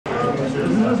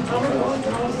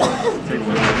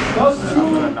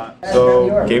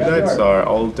So game nights are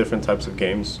all different types of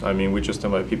games. I mean, we just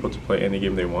invite people to play any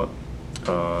game they want.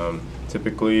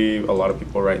 Typically, a lot of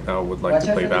people right now would like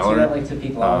to play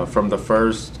Valorant. From the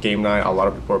first game night, a lot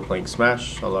of people are playing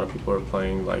Smash. A lot of people are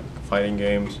playing like fighting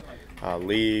games,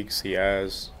 League,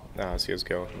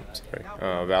 CS:GO, sorry,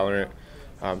 Valorant.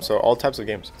 So all types of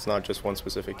games. It's not just one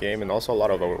specific game, and also a lot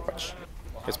of Overwatch,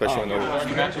 especially in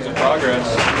Overwatch. Matches in progress.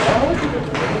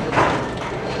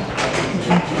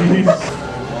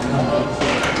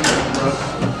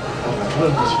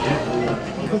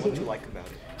 What do you like about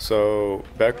it? So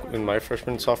back in my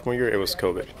freshman sophomore year, it was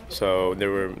COVID, so there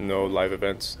were no live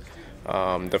events.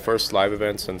 The first live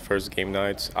events and first game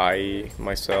nights,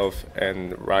 myself,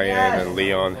 and Ryan and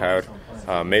Leon had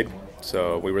made.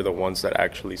 So we were the ones that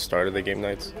actually started the game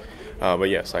nights. But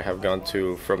yes, I have gone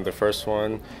to, from the first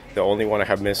one, the only one I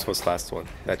have missed was last one.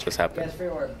 That just happened.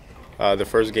 The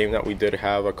first game that we did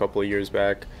have a couple of years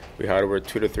back, we had over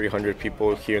 200 to 300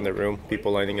 people here in the room,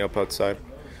 people lining up outside.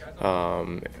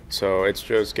 So it's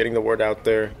just getting the word out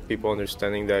there, people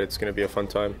understanding that it's going to be a fun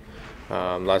time.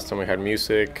 Last time we had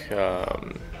music,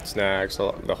 snacks,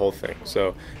 the whole thing.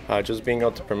 So just being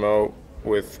able to promote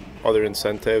with other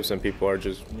incentives, and people are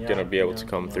just going to be able to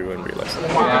come through and realize that.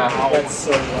 Wow. That's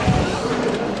so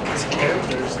it's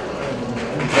characters.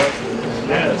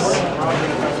 Yes.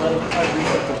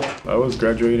 I was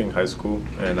graduating high school,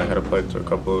 and I had applied to a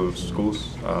couple of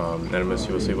schools.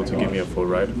 NMSU was able to give me a full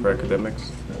ride for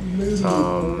academics.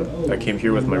 I came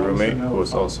here with my roommate, who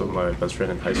was also my best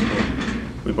friend in high school.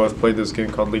 We both played this game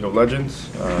called League of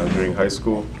Legends during high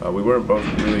school. We weren't both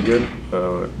really good.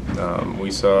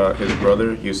 We saw his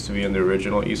brother used to be in the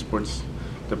original Esports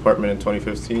department in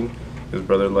 2015. His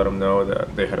brother let him know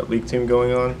that they had a league team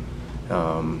going on.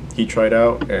 He tried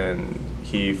out, and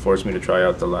he forced me to try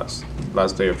out the last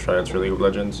day of tryouts for League of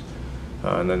Legends.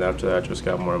 And then after that, I just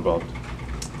got more involved.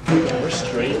 We're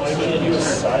straight. Why can't you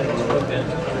side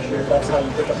That's how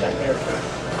you pick up that character.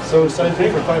 So side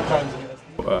paper 5 times.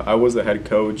 I was the head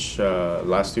coach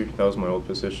last year. That was my old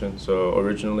position. So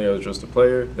originally I was just a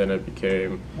player, then I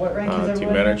became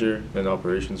team manager, then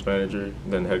operations manager,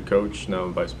 then head coach, now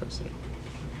I'm vice president.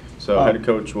 So head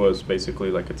coach was basically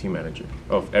like a team manager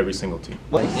of every single team.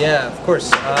 Yeah, of course.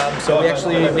 So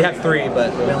we have 3,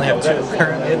 but we only have 2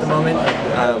 currently at the moment.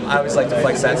 I always like to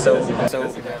flex that. So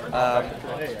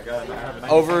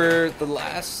over the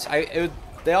last,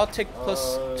 they all took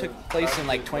place in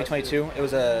like 2022. It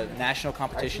was a national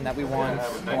competition that we won.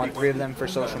 We won 3 of them for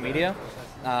social media.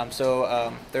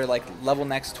 They're like level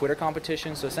next Twitter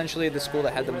competitions. So essentially, the school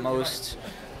that had the most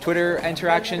Twitter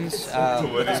interactions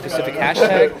with a specific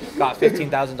hashtag got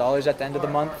 $15,000 at the end of the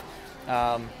month.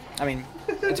 I mean,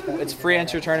 it's a free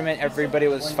enter tournament. Everybody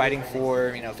was fighting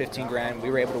for 15 grand. We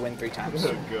were able to win 3 times.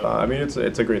 I mean, it's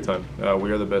a great time.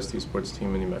 We are the best esports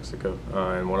team in New Mexico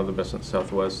and one of the best in the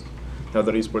Southwest. Now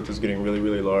that esports is getting really,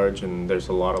 really large and there's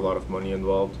a lot of money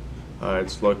involved,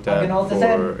 it's looked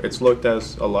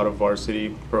as a lot of varsity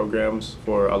programs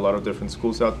for a lot of different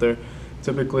schools out there.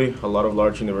 Typically, a lot of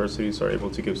large universities are able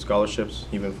to give scholarships,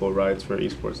 even full rides for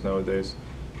esports nowadays,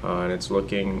 and it's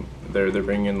looking they're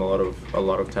bringing in a lot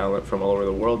of talent from all over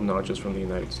the world, not just from the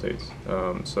United States.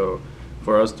 So,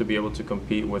 for us to be able to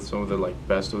compete with some of the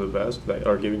best of the best that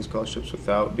are giving scholarships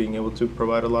without being able to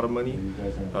provide a lot of money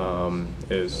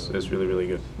is really, really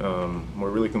good.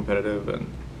 We're really competitive, and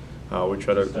we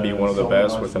try to be one of the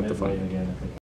best without the fun.